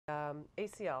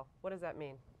ACL, what does that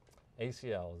mean?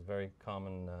 ACL is a very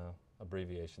common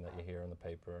abbreviation that you hear in the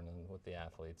paper and then with the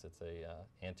athletes. It's a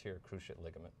anterior cruciate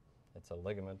ligament. It's a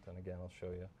ligament, and again I'll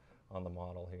show you on the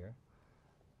model here,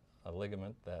 a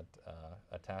ligament that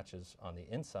attaches on the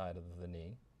inside of the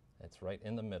knee. It's right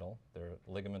in the middle. There are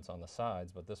ligaments on the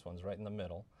sides, but this one's right in the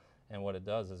middle. And what it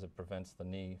does is it prevents the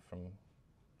knee from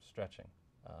stretching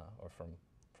or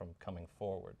from coming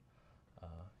forward.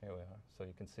 Here we are. So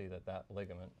you can see that that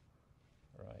ligament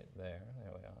right there,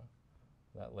 there we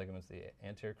are. That ligament's the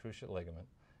anterior cruciate ligament.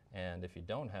 And if you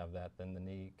don't have that, then the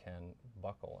knee can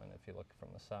buckle. And if you look from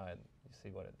the side, you see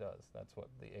what it does. That's what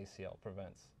the ACL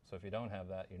prevents. So if you don't have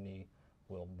that, your knee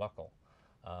will buckle.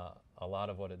 A lot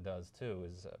of what it does, too,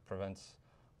 is prevents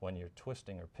when you're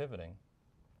twisting or pivoting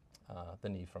the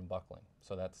knee from buckling.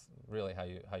 So that's really how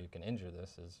you can injure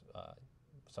this is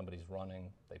somebody's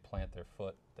running, they plant their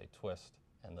foot, they twist,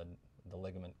 and the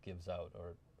ligament gives out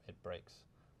or it breaks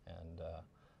and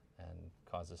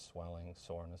causes swelling,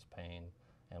 soreness, pain,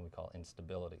 and we call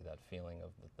instability, that feeling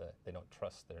of they don't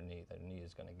trust their knee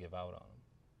is going to give out on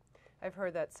them. I've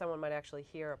heard that someone might actually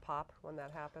hear a pop when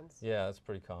that happens. Yeah, that's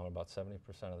pretty common. About 70%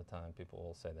 of the time people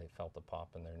will say they felt a pop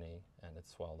in their knee and it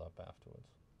swelled up afterwards.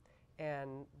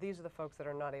 And these are the folks that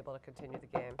are not able to continue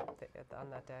the game on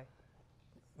that day.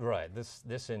 Right.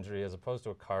 This injury, as opposed to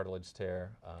a cartilage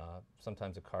tear,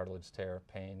 sometimes a cartilage tear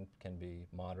pain can be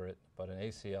moderate, but an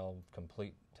ACL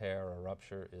complete tear or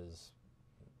rupture is,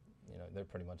 they're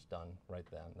pretty much done right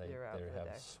then. They have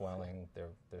swelling.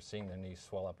 They're seeing their knees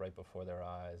swell up right before their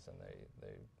eyes, and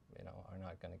they are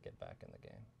not going to get back in the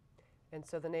game. And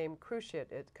so the name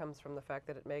cruciate, it comes from the fact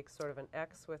that it makes sort of an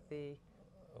X with the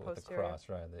posterior? With the cross,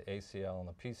 right. The ACL and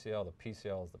the PCL. The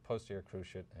PCL is the posterior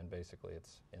cruciate, and basically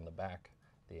it's in the back.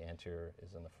 The anterior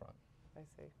is in the front. I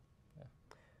see. Yeah.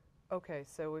 Okay,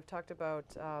 so we've talked about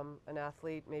an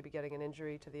athlete maybe getting an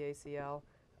injury to the ACL.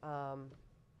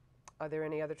 Are there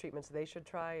any other treatments they should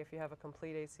try if you have a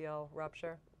complete ACL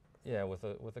rupture? Yeah, with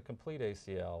a complete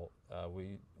ACL,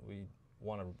 we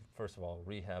want to, first of all,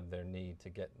 rehab their knee to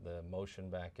get the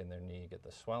motion back in their knee, get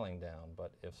the swelling down.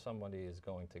 But if somebody is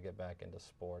going to get back into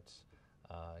sports,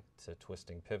 to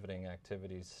twisting, pivoting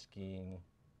activities, skiing,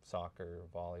 soccer,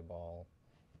 volleyball,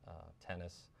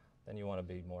 tennis, then you want to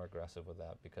be more aggressive with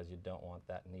that because you don't want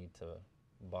that knee to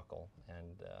buckle,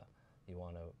 and you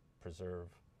want to preserve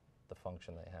the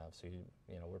function they have. So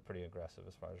we're pretty aggressive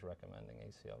as far as recommending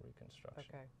ACL reconstruction.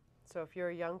 Okay. So if you're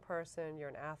a young person, you're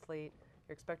an athlete,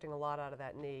 you're expecting a lot out of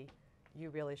that knee, you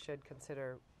really should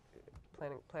consider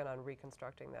plan on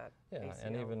reconstructing that ACL.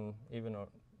 And even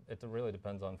it really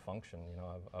depends on function.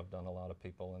 I've done a lot of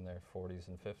people in their 40s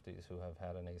and 50s who have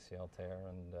had an ACL tear,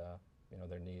 and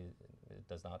their knee it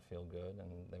does not feel good, and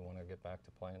they want to get back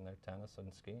to playing their tennis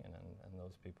and skiing, and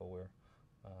those people we're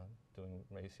doing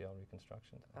ACL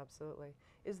reconstruction to. Absolutely.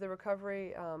 Is the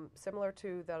recovery similar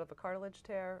to that of a cartilage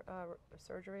tear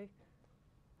surgery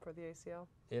for the ACL?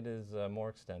 It is more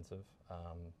extensive.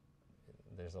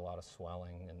 There's a lot of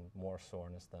swelling and more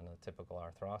soreness than a typical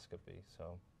arthroscopy.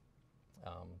 So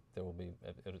there will be.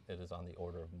 It is on the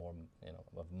order of more,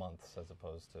 of months as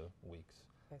opposed to weeks.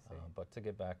 I see. But to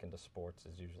get back into sports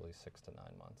is usually 6 to 9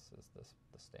 months is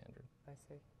the standard. I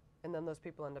see. And then those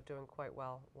people end up doing quite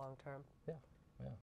well long term. Yeah, yeah.